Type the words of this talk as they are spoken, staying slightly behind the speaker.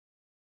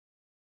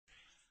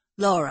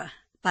Laura,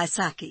 by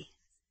Saki.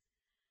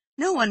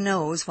 No one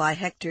knows why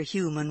Hector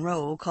Hugh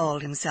Munro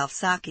called himself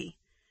Saki,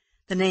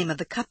 the name of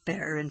the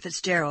cupbearer in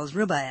Fitzgerald's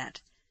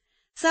Rubaiyat.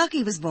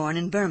 Saki was born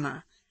in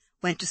Burma,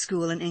 went to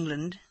school in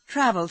England,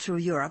 travelled through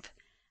Europe,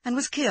 and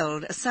was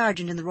killed a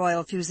sergeant in the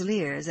Royal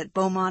Fusiliers at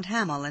Beaumont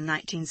Hamel in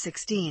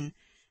 1916,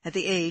 at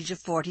the age of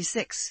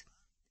 46.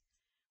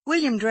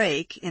 William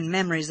Drake, in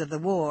Memories of the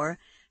War,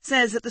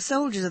 says that the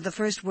soldiers of the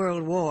First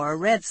World War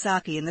read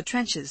Saki in the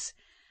trenches,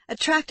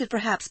 attracted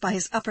perhaps by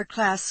his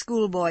upper-class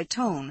schoolboy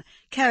tone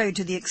carried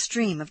to the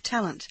extreme of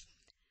talent.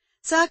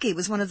 Saki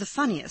was one of the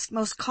funniest,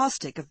 most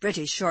caustic of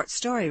British short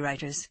story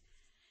writers.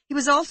 He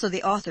was also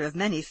the author of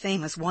many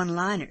famous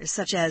one-liners,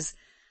 such as,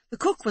 "The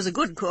cook was a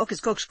good cook as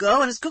cooks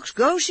go, and as cooks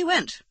go she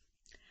went."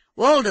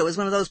 "Waldo is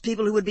one of those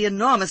people who would be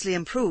enormously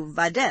improved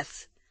by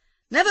death."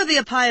 "Never be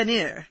a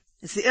pioneer.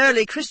 It's the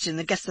early Christian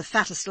that gets the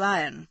fattest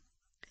lion."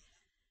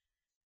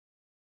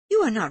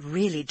 "You are not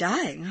really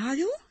dying, are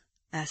you?"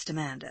 asked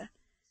Amanda.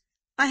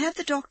 "I have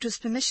the doctor's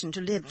permission to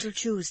live till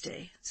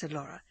Tuesday," said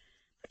Laura.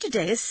 "But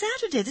today is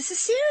Saturday. This is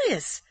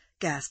serious,"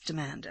 gasped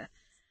Amanda.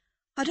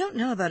 "I don't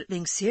know about it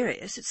being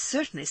serious. It's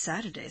certainly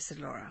Saturday," said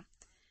Laura.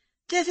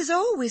 "Death is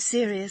always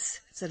serious,"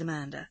 said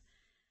Amanda.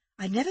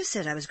 "I never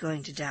said I was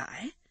going to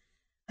die.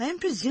 I am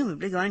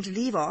presumably going to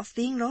leave off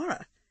being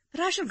Laura, but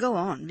I shall go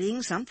on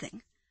being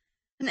something.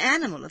 An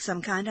animal of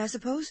some kind, I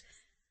suppose.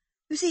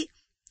 You see,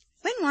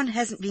 when one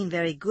hasn't been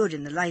very good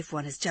in the life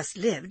one has just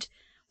lived,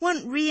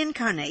 one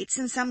reincarnates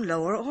in some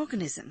lower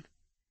organism.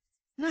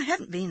 And I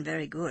haven't been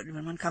very good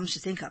when one comes to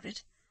think of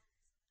it.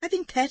 I've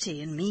been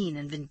petty and mean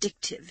and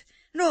vindictive,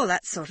 and all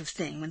that sort of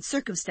thing when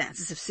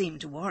circumstances have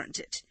seemed to warrant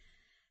it."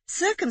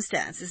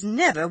 "Circumstances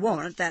never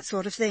warrant that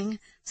sort of thing,"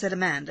 said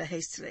Amanda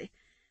hastily.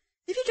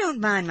 "If you don't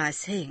mind my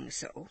saying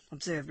so,"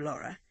 observed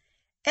Laura,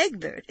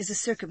 "Egbert is a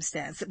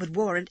circumstance that would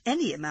warrant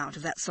any amount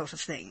of that sort of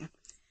thing.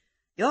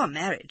 You're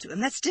married to him,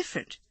 that's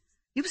different.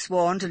 You've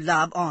sworn to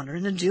love, honour,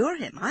 and endure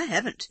him. I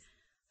haven't.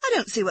 I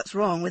don't see what's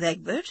wrong with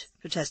Egbert,"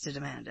 protested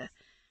Amanda.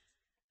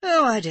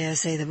 "Oh, I dare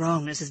say the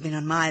wrongness has been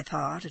on my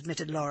part,"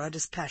 admitted Laura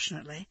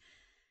dispassionately.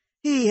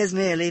 "He has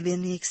merely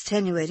been the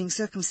extenuating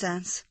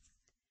circumstance.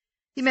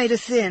 He made a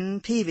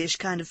thin, peevish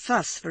kind of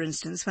fuss, for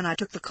instance, when I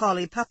took the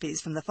collie puppies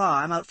from the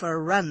farm out for a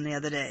run the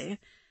other day.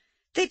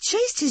 They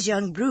chased his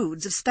young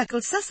broods of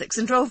speckled Sussex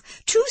and drove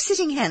 2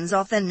 sitting hens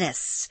off their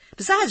nests,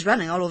 besides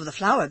running all over the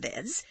flower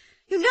beds.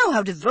 You know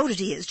how devoted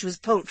he is to his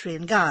poultry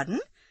and garden.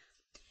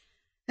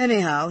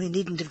 Anyhow, he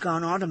needn't have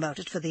gone on about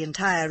it for the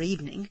entire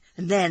evening,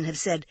 and then have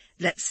said,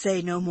 'Let's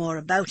say no more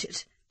about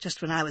it,'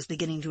 just when I was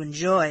beginning to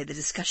enjoy the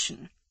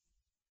discussion.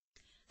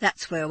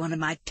 That's where one of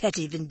my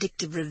petty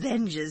vindictive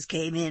revenges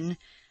came in,"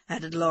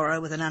 added Laura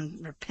with an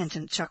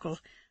unrepentant chuckle.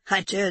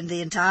 "I turned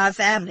the entire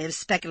family of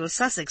speckled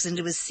Sussex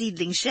into a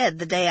seedling shed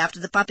the day after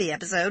the puppy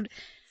episode."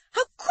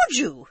 "How could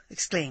you?"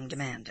 exclaimed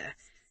Amanda.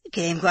 "It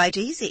came quite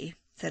easy,"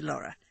 said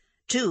Laura.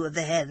 2 of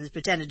the hens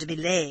pretended to be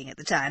laying at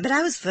the time, but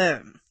I was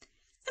firm.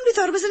 "And we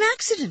thought it was an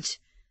accident."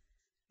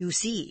 "You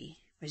see,"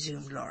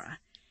 resumed Laura,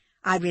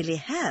 "I really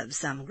have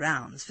some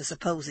grounds for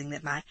supposing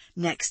that my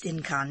next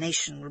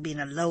incarnation will be in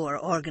a lower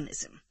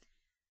organism.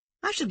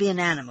 I shall be an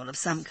animal of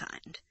some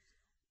kind.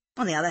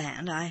 On the other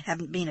hand, I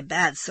haven't been a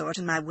bad sort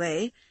in my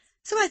way,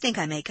 so I think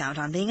I may count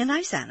on being a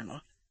nice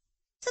animal.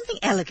 Something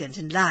elegant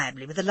and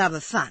lively with a love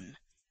of fun.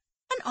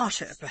 An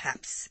otter,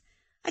 perhaps."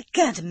 "I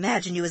can't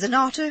imagine you as an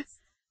otter,"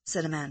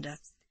 said Amanda.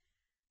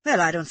 "Well,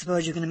 I don't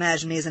suppose you can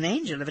imagine me as an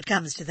angel if it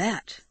comes to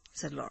that,"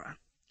 said Laura.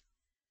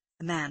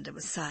 Amanda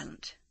was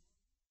silent.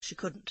 She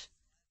couldn't.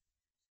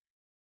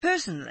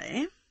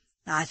 "Personally,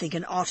 I think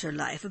an otter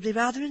life would be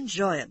rather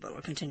enjoyable,"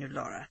 continued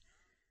Laura.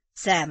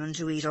 "Salmon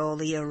to eat all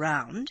the year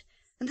round,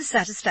 and the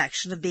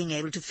satisfaction of being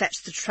able to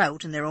fetch the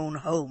trout in their own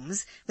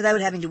homes without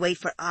having to wait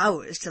for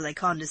hours till they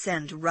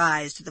condescend to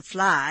rise to the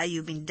fly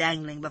you've been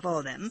dangling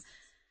before them,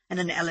 and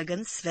an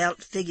elegant,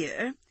 svelte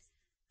figure."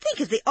 "Think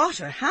of the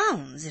otter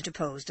hounds,"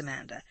 interposed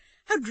Amanda.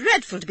 "How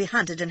dreadful to be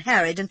hunted and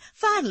harried and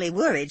finally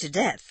worried to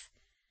death."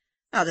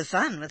 "Rather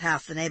fun with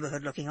half the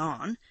neighbourhood looking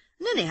on,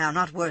 and anyhow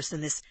not worse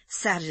than this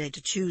Saturday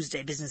to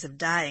Tuesday business of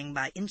dying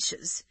by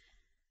inches.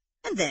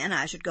 And then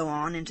I should go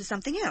on into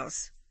something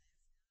else.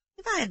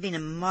 If I had been a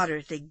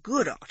moderately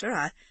good otter,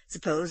 I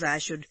suppose I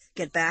should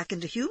get back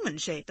into human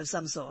shape of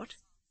some sort.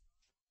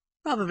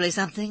 Probably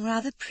something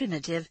rather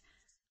primitive.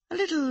 A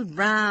little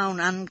brown,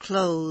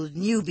 unclothed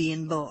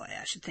Nubian boy,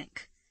 I should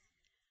think."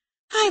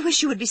 "I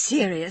wish you would be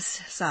serious,"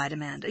 sighed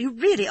Amanda. "You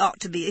really ought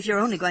to be if you're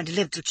only going to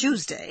live till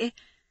Tuesday."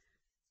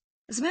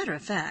 As a matter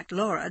of fact,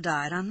 Laura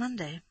died on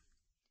Monday.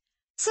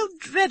 "So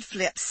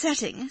dreadfully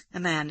upsetting,"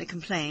 Amanda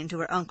complained to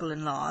her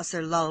uncle-in-law,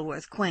 Sir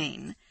Lulworth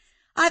Quayne.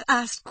 "I've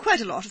asked quite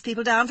a lot of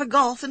people down for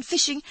golf and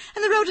fishing,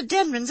 and the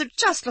rhododendrons are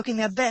just looking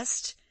their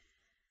best."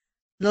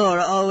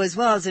 "Laura always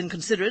was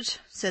inconsiderate,"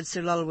 said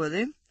Sir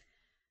Lulworthy.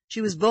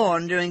 "She was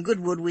born during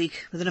Goodwood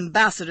week, with an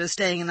ambassador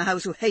staying in the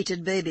house who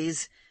hated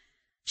babies."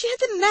 "She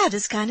had the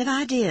maddest kind of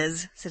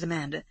ideas," said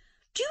Amanda.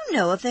 "Do you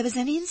know if there was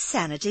any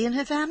insanity in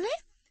her family?"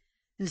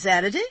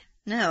 "Insanity?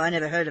 No, I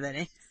never heard of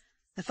any.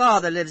 The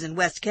father lives in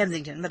West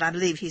Kensington, but I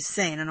believe he's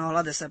sane on all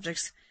other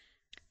subjects."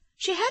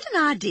 "She had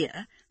an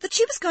idea that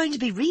she was going to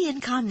be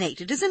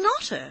reincarnated as an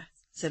otter,"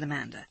 said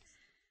Amanda.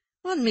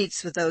 "One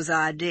meets with those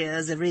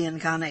ideas of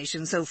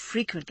reincarnation so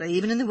frequently,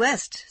 even in the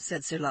West,"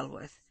 said Sir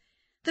Lulworth,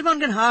 "that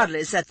one can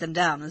hardly set them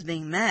down as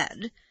being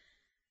mad.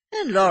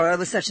 And Laura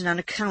was such an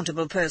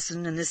unaccountable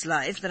person in this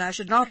life that I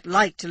should not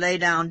like to lay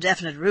down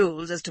definite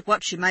rules as to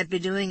what she might be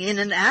doing in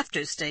and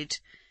after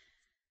state."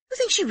 "You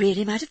think she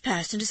really might have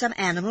passed into some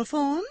animal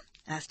form?"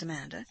 asked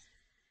Amanda.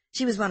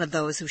 She was one of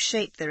those who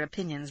shaped their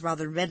opinions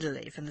rather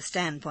readily from the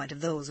standpoint of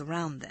those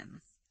around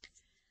them.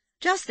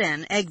 Just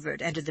then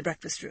Egbert entered the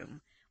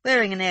breakfast-room,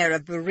 wearing an air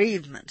of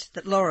bereavement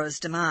that Laura's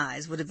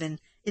demise would have been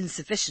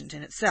insufficient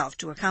in itself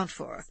to account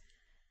for.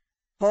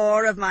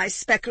 "4 of my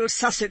speckled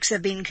Sussex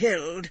have been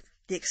killed,"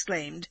 he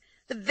exclaimed,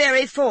 "the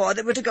very 4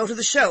 that were to go to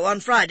the show on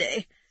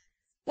Friday.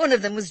 One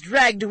of them was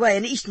dragged away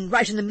and eaten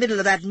right in the middle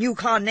of that new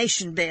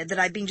carnation bed that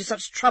I've been to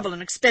such trouble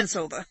and expense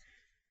over.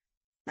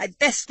 My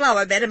best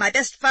flower bed and my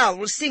best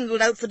fowls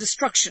singled out for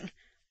destruction.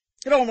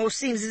 It almost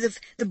seems as if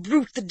the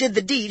brute that did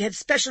the deed had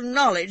special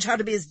knowledge how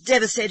to be as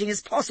devastating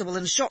as possible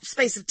in a short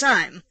space of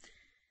time."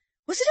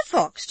 "Was it a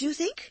fox, do you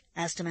think?"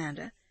 asked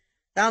Amanda.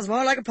 "Sounds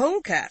more like a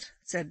polecat,"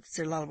 said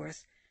Sir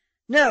Lulworth.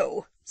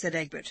 "No," said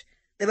Egbert.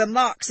 "There were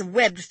marks of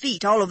webbed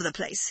feet all over the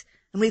place,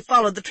 and we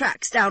followed the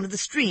tracks down to the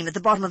stream at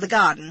the bottom of the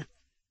garden.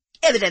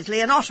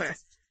 Evidently an otter."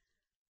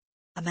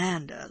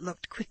 Amanda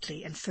looked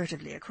quickly and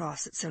furtively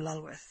across at Sir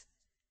Lulworth.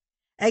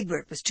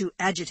 Egbert was too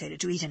agitated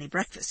to eat any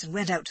breakfast, and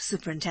went out to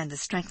superintend the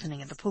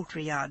strengthening of the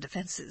poultry-yard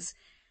defences.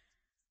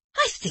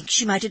 "I think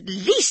she might at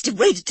least have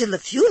waited till the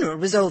funeral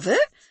was over,"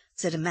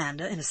 said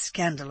Amanda in a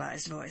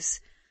scandalized voice.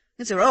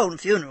 "It's her own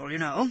funeral, you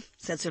know,"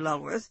 said Sir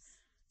Lulworth.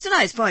 "It's a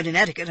nice point in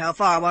etiquette how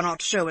far one ought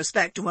to show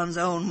respect to one's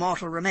own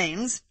mortal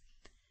remains."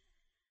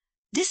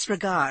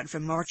 Disregard for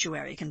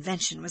mortuary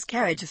convention was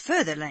carried to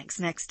further lengths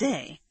next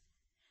day.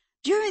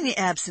 During the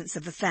absence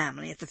of the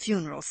family at the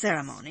funeral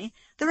ceremony,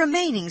 the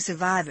remaining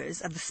survivors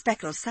of the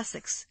speckled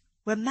Sussex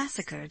were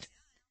massacred.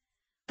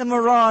 The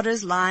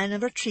marauders' line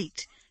of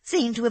retreat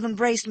seemed to have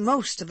embraced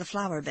most of the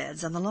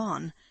flower-beds on the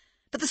lawn,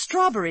 but the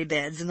strawberry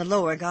beds in the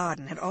lower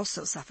garden had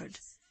also suffered.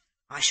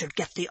 "I should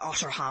get the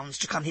otter-hounds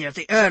to come here at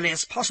the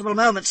earliest possible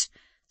moment,"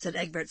 said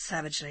Egbert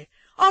savagely.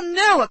 "On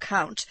no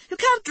account! You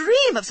can't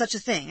dream of such a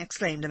thing!"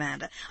 exclaimed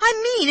Amanda.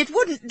 "I mean, it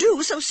wouldn't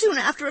do so soon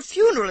after a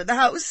funeral in the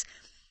house."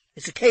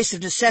 "It's a case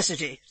of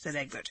necessity," said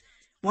Egbert.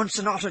 "Once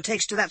an otter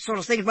takes to that sort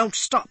of thing, it won't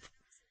stop."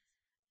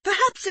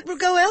 "Perhaps it will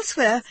go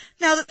elsewhere,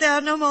 now that there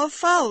are no more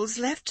fowls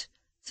left,"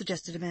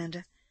 suggested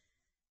Amanda.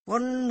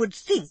 "One would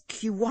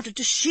think you wanted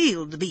to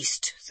shield the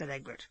beast," said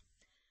Egbert.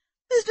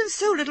 "There's been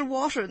so little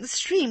water in the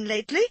stream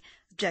lately,"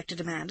 objected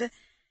Amanda.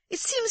 "It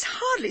seems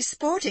hardly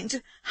sporting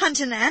to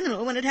hunt an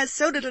animal when it has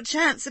so little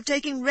chance of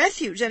taking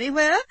refuge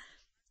anywhere."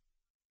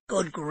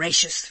 "Good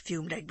gracious,"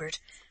 fumed Egbert.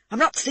 "I'm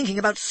not thinking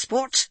about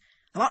sport.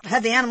 I want to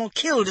have the animal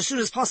killed as soon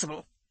as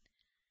possible."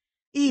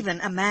 Even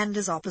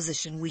Amanda's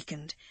opposition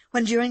weakened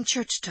when, during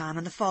church-time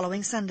on the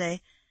following Sunday,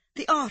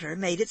 the otter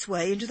made its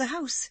way into the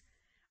house,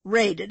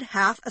 raided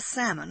half a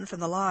salmon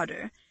from the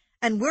larder,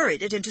 and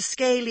worried it into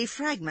scaly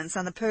fragments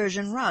on the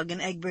Persian rug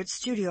in Egbert's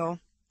studio.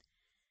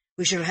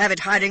 "We shall have it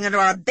hiding under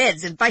our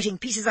beds and biting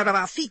pieces out of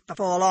our feet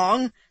before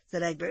long,"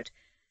 said Egbert,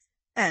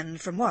 and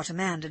from what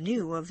Amanda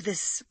knew of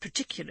this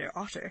particular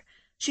otter,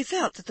 she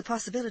felt that the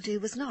possibility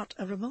was not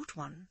a remote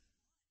one.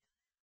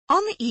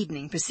 On the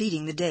evening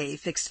preceding the day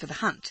fixed for the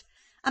hunt,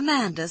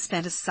 Amanda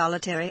spent a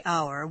solitary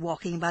hour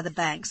walking by the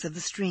banks of the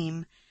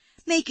stream,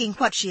 making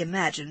what she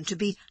imagined to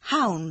be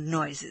hound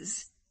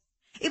noises.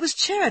 It was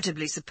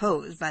charitably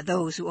supposed by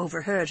those who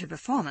overheard her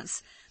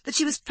performance that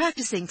she was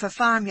practising for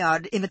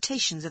farmyard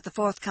imitations at the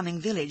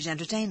forthcoming village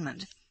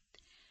entertainment.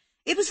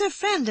 It was her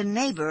friend and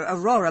neighbour,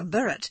 Aurora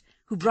Burrett,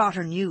 who brought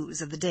her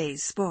news of the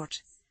day's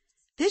sport.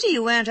 "Pity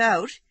you weren't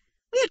out.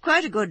 We had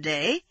quite a good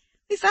day.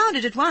 We found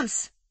it at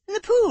once, in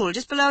the pool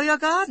just below your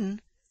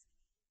garden."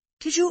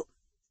 "Did you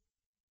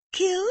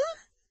kill?"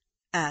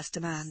 asked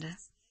Amanda.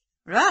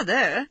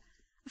 "Rather.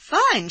 A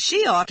fine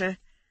she-otter.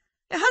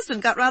 Your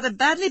husband got rather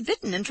badly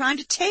bitten in trying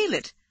to tail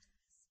it.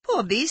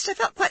 Poor beast, I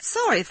felt quite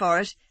sorry for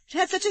it. It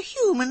had such a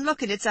human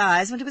look in its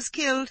eyes when it was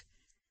killed.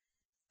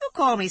 You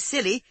call me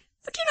silly,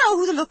 but do you know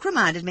who the look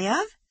reminded me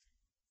of?"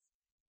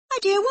 "My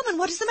dear woman,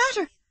 what is the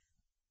matter?"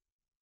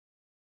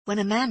 When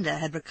Amanda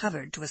had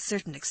recovered to a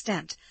certain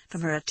extent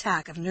from her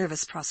attack of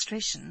nervous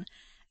prostration,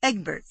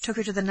 Egbert took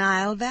her to the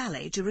Nile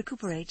Valley to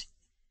recuperate.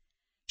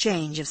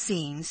 Change of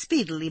scene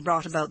speedily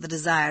brought about the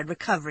desired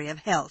recovery of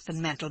health and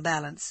mental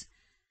balance.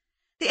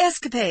 The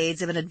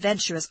escapades of an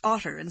adventurous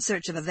otter in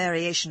search of a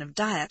variation of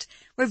diet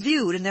were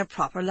viewed in their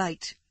proper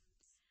light.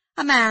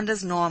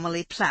 Amanda's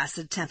normally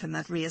placid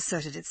temperament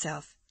reasserted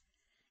itself.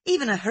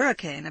 Even a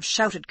hurricane of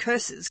shouted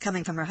curses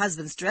coming from her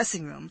husband's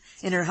dressing-room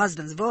in her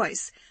husband's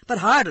voice, but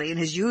hardly in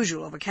his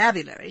usual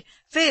vocabulary,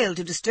 failed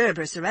to disturb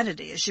her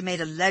serenity as she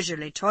made a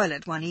leisurely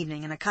toilet one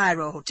evening in a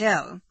Cairo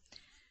hotel.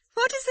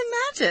 "What is the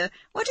matter?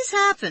 What has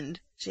happened?"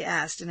 she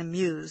asked in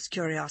amused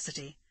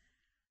curiosity.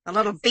 The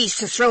little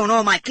beast has thrown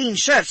all my clean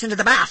shirts into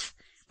the bath.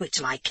 Wait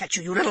till I catch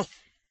you, you little—"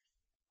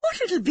 "What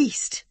little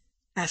beast?"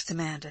 asked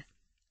Amanda,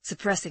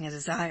 suppressing a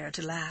desire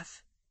to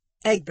laugh.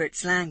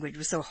 Egbert's language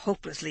was so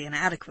hopelessly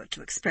inadequate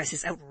to express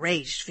his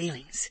outraged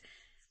feelings.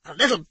 "A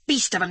little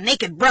beast of a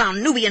naked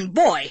brown Nubian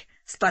boy,"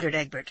 spluttered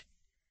Egbert.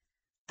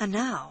 And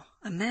now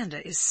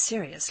Amanda is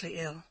seriously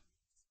ill.